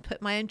box and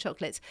put my own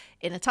chocolates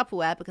in a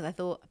Tupperware because I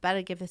thought I'd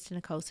better give this to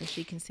Nicole so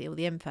she can see all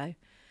the info.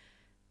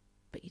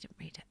 But you didn't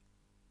read it.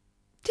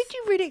 Did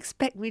you really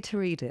expect me to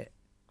read it?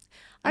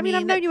 I mean,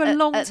 I've known you a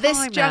long time now. At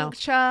this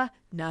juncture,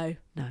 no,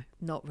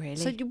 not really.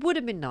 So it would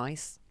have been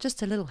nice.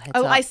 Just a little heads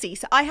up. Oh, I see.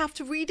 So I have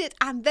to read it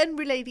and then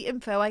relay the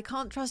info. I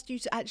can't trust you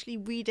to actually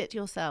read it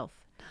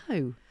yourself.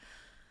 No.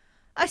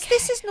 Okay.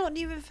 This is not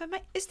new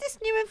information. Is this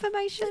new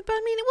information? But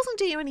I mean, it wasn't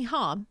doing you any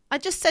harm. I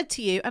just said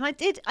to you, and I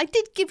did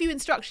give you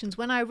instructions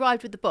when I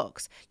arrived with the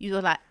box. You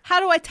were like, how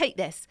do I take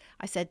this?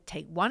 I said,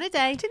 take one a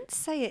day. I didn't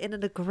say it in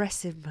an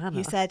aggressive manner.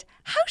 You said,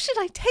 how should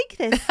I take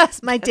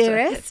this, my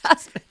dearest?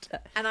 That's better.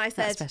 And I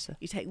said,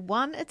 you take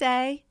one a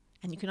day,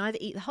 and you can either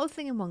eat the whole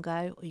thing in one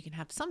go, or you can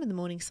have some in the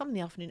morning, some in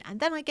the afternoon. And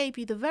then I gave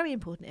you the very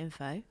important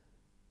info.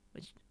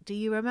 Which, do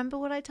you remember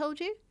what I told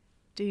you?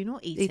 Do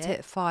not eat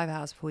it 5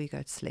 hours before you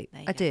go to sleep.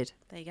 I go. did.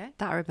 There you go.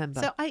 That I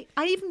remember. So I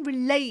even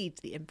relayed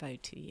the info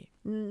to you.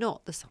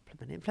 Not the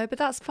supplement info, but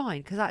that's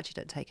fine because I actually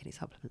don't take any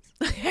supplements.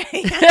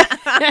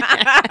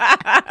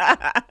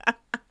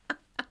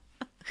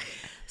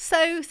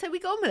 So we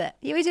got on with it.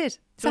 Yeah, we did.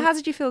 So how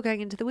did you feel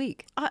going into the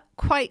week?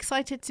 Quite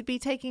excited to be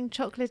taking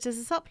chocolate as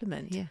a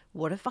supplement. Yeah.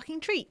 What a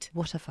fucking treat.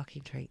 What a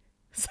fucking treat.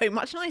 So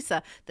much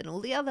nicer than all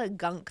the other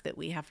gunk that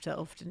we have to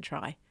often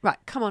try. Right,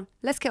 come on.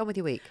 Let's get on with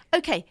your week.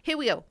 Okay, here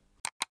we go.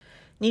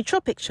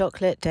 Nootropic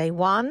Chocolate Day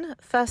 1.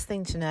 First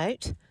thing to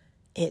note,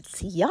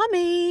 it's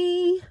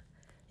yummy.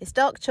 It's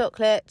dark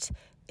chocolate.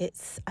 I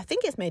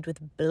think it's made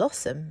with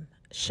blossom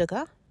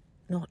sugar.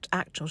 not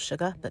actual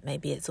sugar, but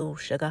maybe it's all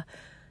sugar.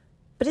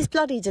 But it's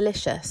bloody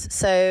delicious.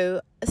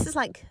 So this is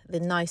like the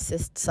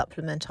nicest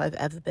supplement I've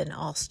ever been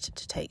asked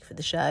to take for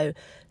the show.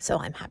 So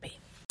I'm happy.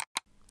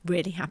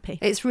 Really happy.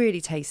 It's really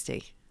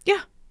tasty.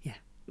 Yeah. Yeah.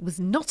 It was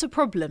not a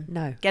problem.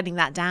 No. Getting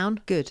that down.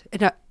 Good.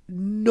 No,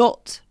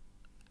 not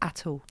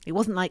at all. It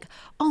wasn't like,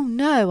 oh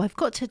no, I've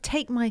got to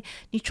take my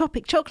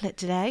Nootropic Chocolate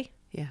today.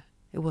 Yeah,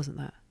 it wasn't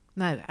that.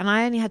 No. And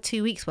I only had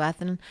 2 weeks worth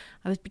and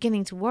I was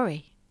beginning to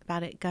worry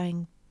about it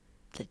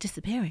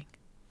disappearing.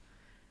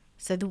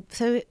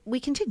 So we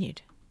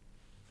continued.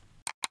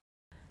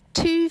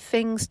 2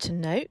 things to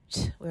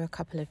note. We're a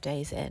couple of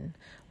days in.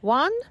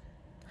 1,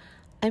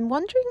 I'm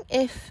wondering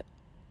if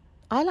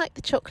I like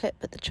the chocolate,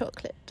 but the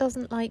chocolate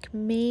doesn't like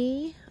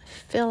me.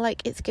 I feel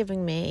like it's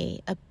giving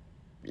me a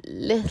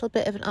little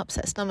bit of an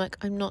upset stomach.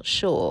 I'm not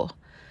sure.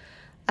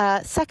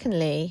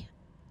 Secondly,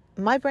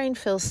 my brain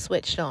feels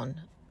switched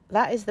on.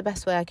 That is the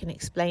best way I can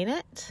explain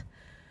it.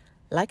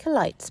 Like a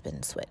light's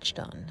been switched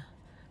on.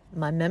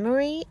 My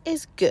memory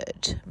is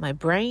good. My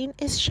brain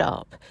is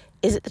sharp.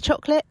 Is it the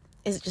chocolate?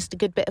 Is it just a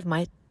good bit of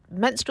my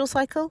menstrual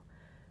cycle?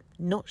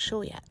 Not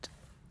sure yet.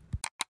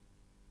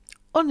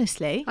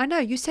 Honestly, I know,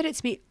 you said it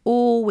to me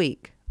all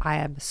week. I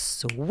am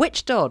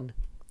switched on.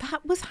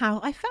 that was how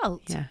I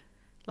felt. Yeah.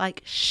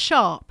 Like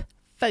sharp,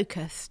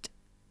 focused.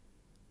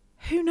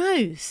 Who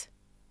knows?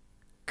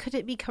 Could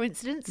it be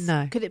coincidence?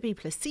 No. Could it be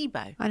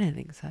placebo? I don't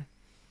think so.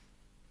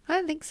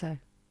 I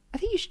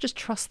think you should just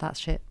trust that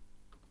shit.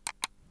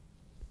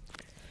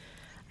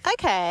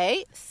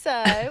 Okay, so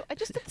I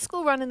just did the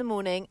school run in the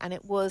morning and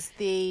it was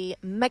the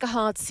mega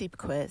hard super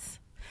quiz.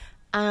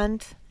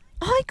 And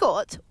I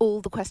got all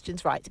the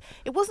questions right.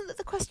 It wasn't that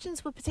the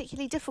questions were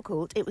particularly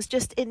difficult. It was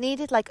just, it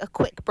needed like a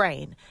quick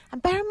brain.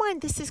 And bear in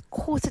mind, this is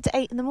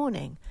 7:45 in the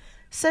morning.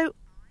 So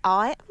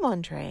I am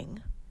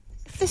wondering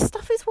if this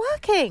stuff is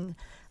working.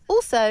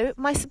 Also,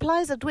 my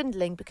supplies are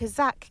dwindling because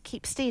Zach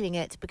keeps stealing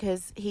it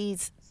because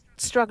he's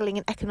struggling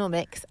in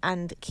economics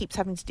and keeps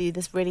having to do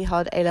this really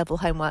hard A-level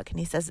homework and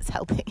he says it's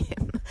helping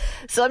him.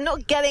 So I'm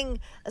not getting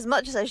as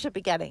much as I should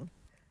be getting.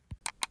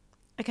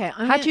 Okay.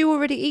 Had you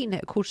already eaten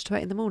it at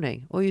 7:45 in the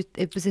morning? Or was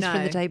this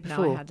from the day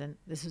before? No, I hadn't.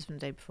 This was from the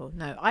day before.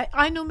 No,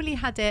 I normally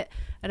had it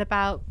at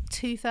about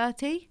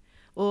 2:30,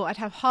 or I'd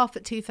have half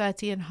at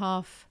 2:30 and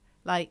half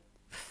like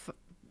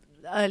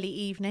early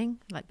evening,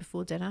 like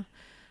before dinner.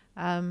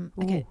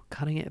 Okay.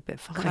 Cutting it a bit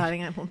fine.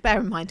 Cutting it. Well, bear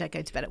in mind I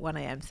go to bed at 1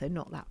 a.m, so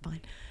not that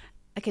fine.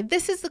 Okay,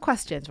 this is the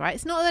questions, right?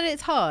 It's not that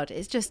it's hard.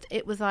 It's just,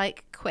 it was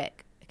like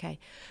quick. Okay.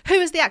 Who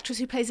is the actress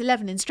who plays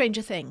Eleven in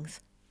Stranger Things?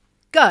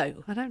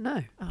 Go. I don't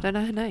know. Oh. I don't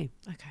know her name.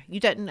 Okay.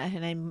 You don't know her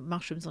name,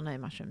 mushrooms or no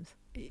mushrooms?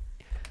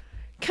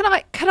 Can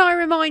I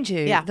remind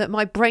you that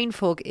my brain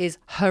fog is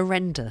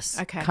horrendous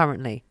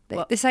currently?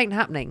 Well, this ain't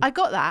happening. I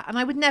got that, and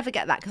I would never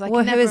get that because I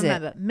can never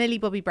remember. It? Millie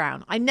Bobby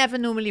Brown. I never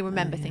normally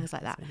remember things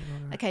like that.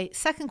 Okay,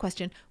 second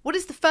question. What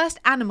is the first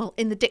animal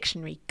in the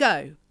dictionary?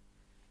 Go.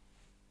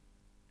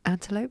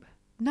 Antelope?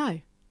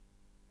 No.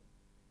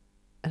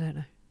 I don't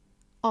know.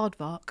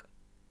 Aardvark.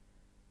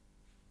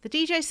 The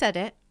DJ said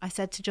it. I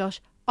said to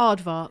Josh,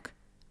 aardvark.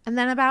 And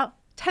then about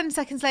 10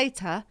 seconds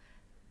later,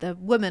 the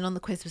woman on the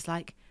quiz was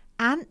like,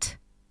 ant.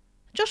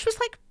 Josh was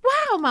like,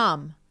 wow,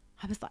 Mum.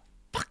 I was like,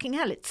 fucking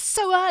hell, it's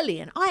so early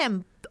and I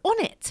am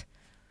on it.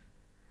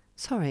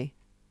 Sorry.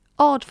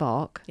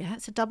 Aardvark? Yeah,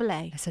 it's a double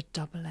A. It's a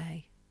double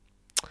A.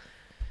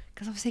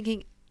 Because I was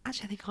thinking,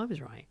 actually, I think I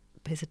was right.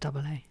 But it's a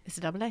double A. It's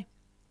a double A.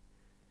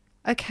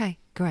 Okay,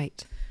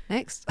 great.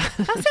 Next.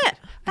 That's it.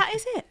 That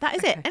is it. That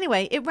is it.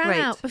 Anyway, it ran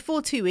out before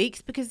 2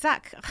 weeks because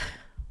Zach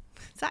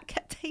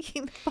kept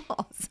taking the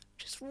bars.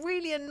 Just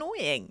really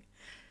annoying.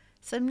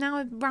 So now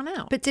I've run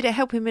out. But did it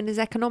help him in his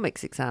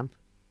economics exam?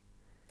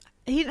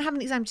 He didn't have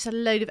an exam, just had a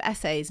load of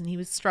essays and he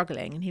was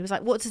struggling. And he was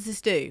like, what does this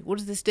do? What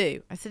does this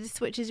do? I said, it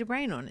switches your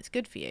brain on. It's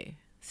good for you.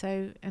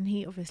 So, and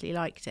he obviously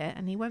liked it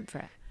and he went for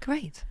it.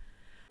 Great.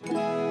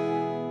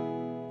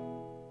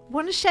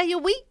 Want to share your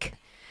week?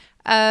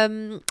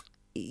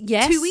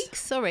 Yes. 2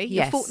 weeks, sorry.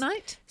 Your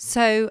fortnight?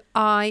 So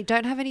I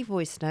don't have any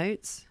voice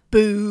notes.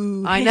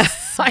 Boo. I know.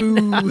 I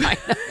know.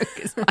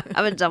 Because I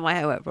haven't done my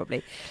homework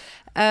properly.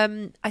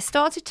 I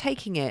started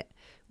taking it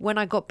when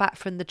I got back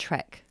from the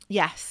trek.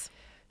 Yes.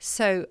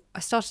 So I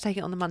started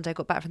taking it on the Monday,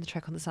 got back from the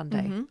trek on the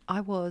Sunday. Mm-hmm.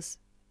 I was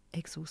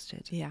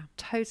exhausted. Yeah.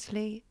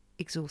 Totally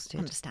exhausted.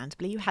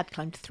 Understandably. You had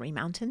climbed 3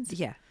 mountains.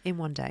 Yeah, in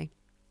one day.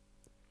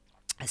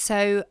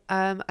 So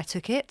I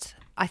took it.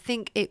 I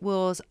think it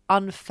was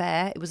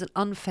unfair. It was an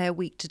unfair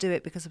week to do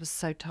it because I was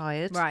so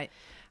tired. Right.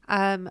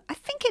 I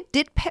think it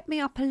did pep me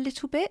up a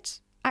little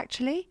bit,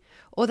 actually.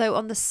 Although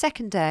on the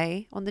second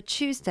day, on the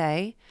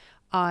Tuesday,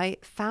 I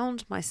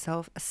found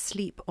myself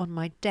asleep on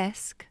my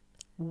desk.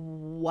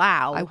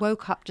 Wow. I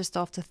woke up just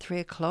after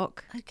 3:00.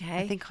 Okay.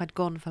 I think I'd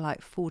gone for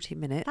like 40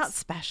 minutes. That's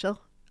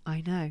special.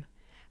 I know.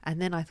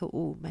 And then I thought,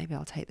 oh, maybe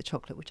I'll take the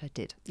chocolate, which I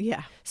did.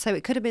 Yeah. So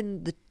it could have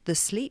been the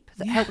sleep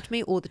that helped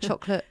me or the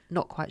chocolate,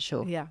 not quite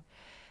sure. Yeah.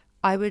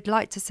 I would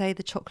like to say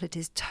the chocolate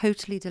is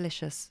totally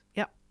delicious.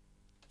 Yep.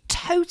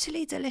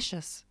 Totally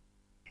delicious.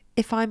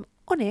 If I'm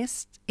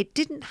honest, it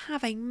didn't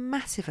have a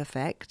massive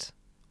effect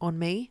on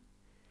me.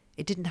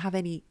 It didn't have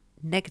any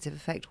negative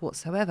effect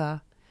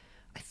whatsoever.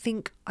 I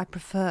think I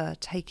prefer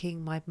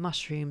taking my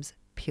mushrooms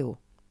pure.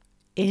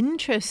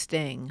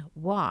 Interesting.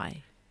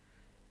 Why?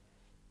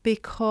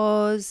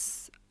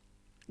 Because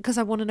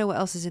I want to know what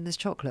else is in this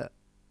chocolate.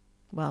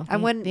 Well,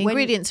 and the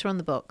ingredients are on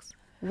the box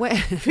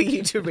for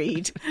you to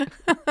read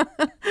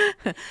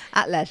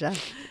at leisure.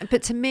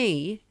 But to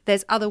me,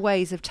 there's other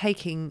ways of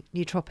taking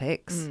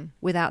nootropics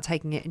without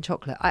taking it in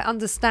chocolate. I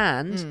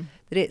understand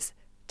that it's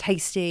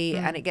tasty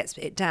and it gets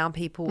it down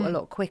people a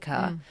lot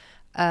quicker.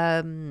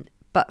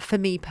 But for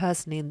me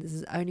personally, and this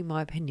is only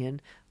my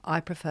opinion, I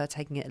prefer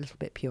taking it a little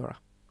bit purer.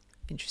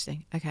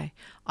 Interesting. Okay.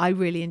 I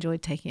really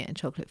enjoyed taking it in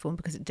chocolate form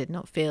because it did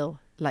not feel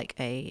like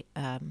a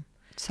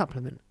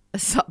supplement,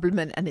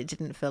 and it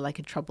didn't feel like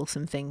a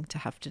troublesome thing to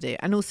have to do.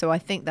 And also I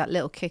think that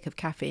little kick of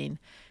caffeine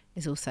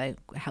is also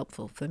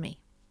helpful for me.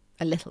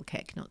 A little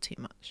kick, not too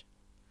much.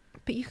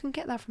 But you can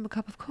get that from a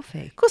cup of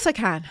coffee. Of course I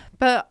can.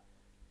 But,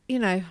 you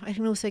know, I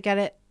can also get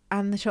it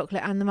and the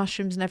chocolate and the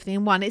mushrooms and everything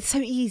in one. It's so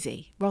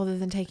easy rather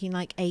than taking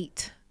like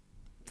 8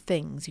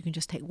 things. You can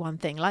just take one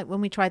thing. Like when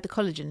we tried the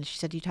collagen, she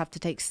said you'd have to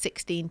take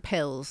 16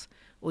 pills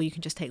or you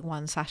can just take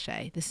one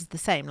sachet. This is the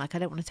same. Like I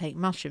don't want to take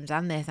mushrooms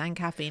and this and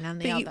caffeine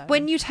and the other.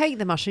 When you take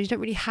the mushrooms, you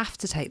don't really have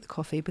to take the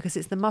coffee because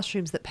it's the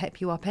mushrooms that pep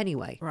you up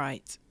anyway.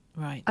 Right.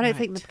 I don't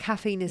think the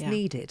caffeine is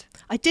needed.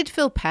 I did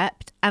feel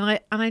pepped and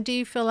I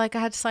do feel like I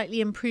had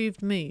slightly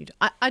improved mood.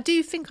 I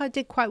do think I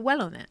did quite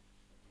well on it.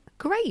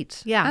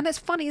 Great. Yeah. And it's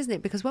funny, isn't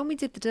it? Because when we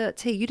did the dirt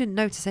tea, you didn't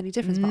notice any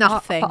difference.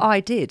 Nothing. But I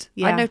did.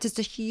 Yeah. I noticed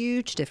a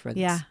huge difference.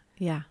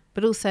 Yeah.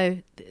 But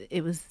also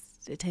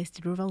it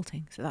tasted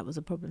revolting. So that was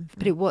a problem for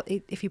me. But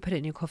if you put it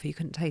in your coffee, you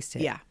couldn't taste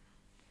it. Yeah.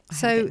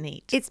 So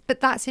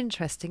but that's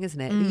interesting,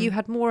 isn't it? You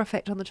had more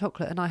effect on the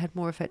chocolate and I had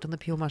more effect on the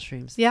pure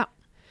mushrooms. Yeah.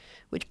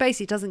 Which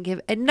basically doesn't give,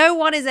 and no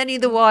one is any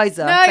the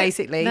wiser,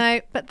 basically. No,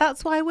 but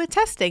that's why we're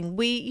testing.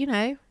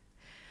 We're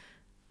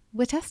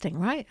testing,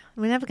 right?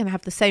 We're never going to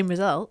have the same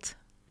result.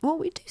 Well,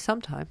 we do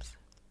sometimes.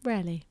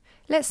 Rarely.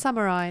 Let's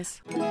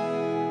summarise.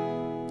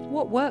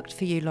 What worked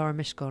for you, Laura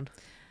Mishcon?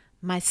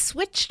 My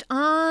switched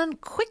on,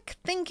 quick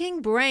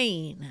thinking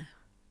brain.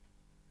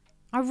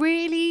 I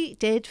really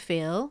did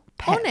feel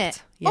pepped. On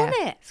it. Yeah, on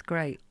it. It's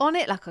great. On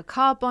it like a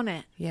car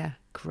bonnet. Yeah,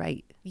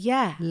 great.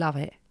 Yeah. Love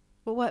it.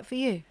 What worked for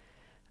you?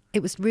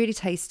 It was really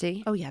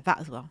tasty. Oh, yeah, that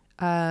as well.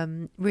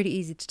 Really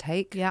easy to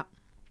take. Yeah.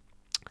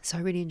 So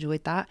I really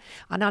enjoyed that.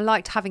 And I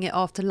liked having it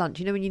after lunch.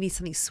 You know when you need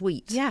something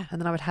sweet? Yeah.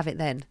 And then I would have it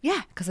then.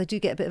 Yeah. Because I do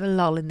get a bit of a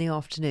lull in the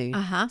afternoon.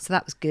 Uh-huh. So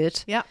that was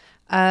good. Yeah.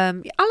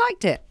 I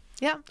liked it.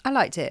 Yeah. I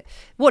liked it.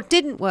 What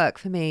didn't work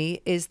for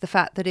me is the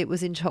fact that it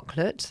was in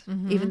chocolate.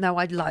 Even though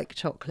I like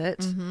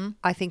chocolate,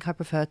 I think I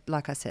prefer,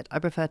 like I said, I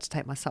prefer to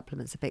take my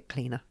supplements a bit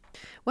cleaner.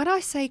 When I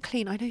say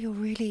clean, I know you're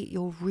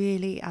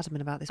really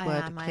adamant about this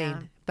word,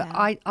 clean. But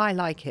I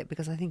like it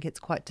because I think it's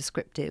quite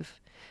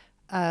descriptive.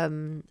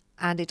 And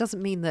it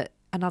doesn't mean that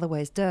another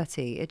way is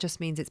dirty. It just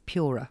means it's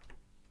purer.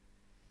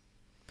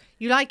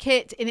 You like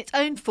it in its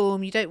own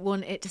form. You don't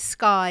want it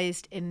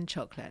disguised in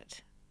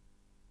chocolate.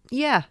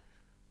 Yeah,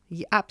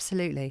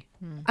 absolutely.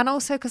 And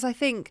also because I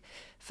think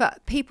for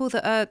people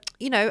that are,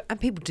 and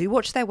people do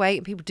watch their weight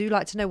and people do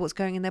like to know what's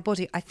going in their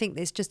body, I think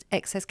there's just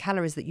excess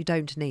calories that you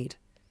don't need,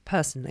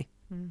 personally.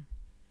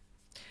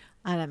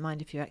 I don't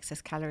mind a few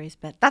excess calories,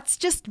 but that's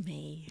just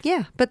me.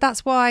 Yeah, but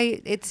that's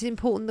why it's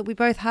important that we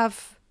both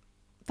have...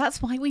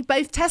 That's why we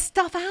both test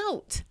stuff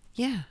out.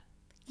 Yeah.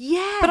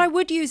 Yeah. But I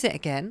would use it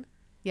again.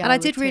 Yeah, and I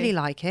did really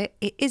like it.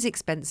 It is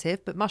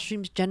expensive, but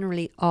mushrooms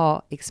generally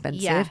are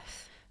expensive. Yes.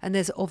 And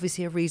there's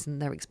obviously a reason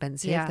they're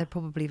expensive. Yeah. They're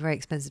probably very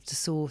expensive to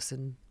source.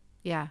 And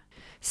yeah.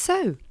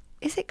 So,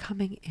 is it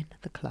coming in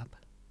the club?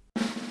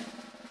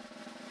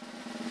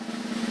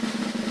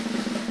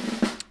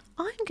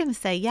 I'm going to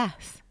say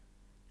yes.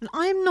 And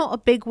I'm not a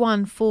big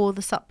one for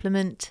the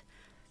supplement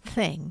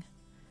thing,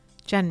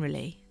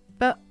 generally.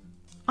 But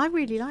I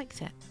really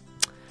liked it.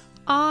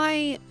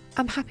 I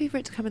am happy for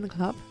it to come in the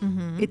club.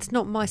 It's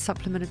not my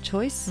supplement of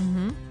choice,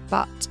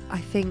 but I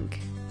think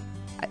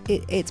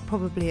it's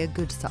probably a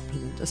good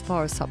supplement as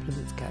far as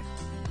supplements go.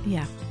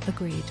 Yeah,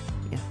 agreed.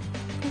 Yeah.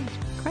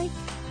 Great.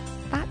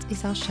 That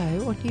is our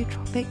show on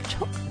Nootropic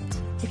Chocolate.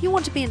 If you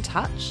want to be in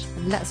touch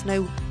and let us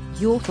know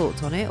your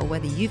thoughts on it or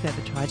whether you've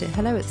ever tried it,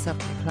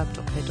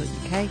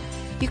 hello@selfcareclub.co.uk.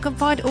 You can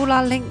find all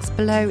our links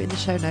below in the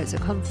show notes, so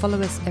come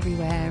follow us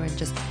everywhere and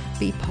just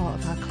be part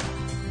of our club.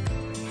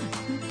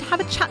 Have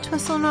a chat to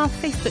us on our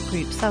Facebook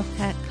group,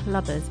 Self-Care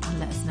Clubbers, and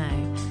let us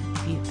know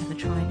if you ever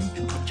tried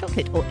Nootropic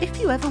Chocolate or if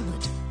you ever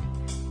would.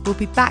 We'll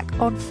be back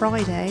on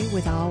Friday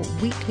with our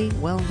weekly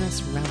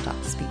wellness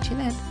roundup. Speak to you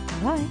then.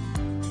 Bye.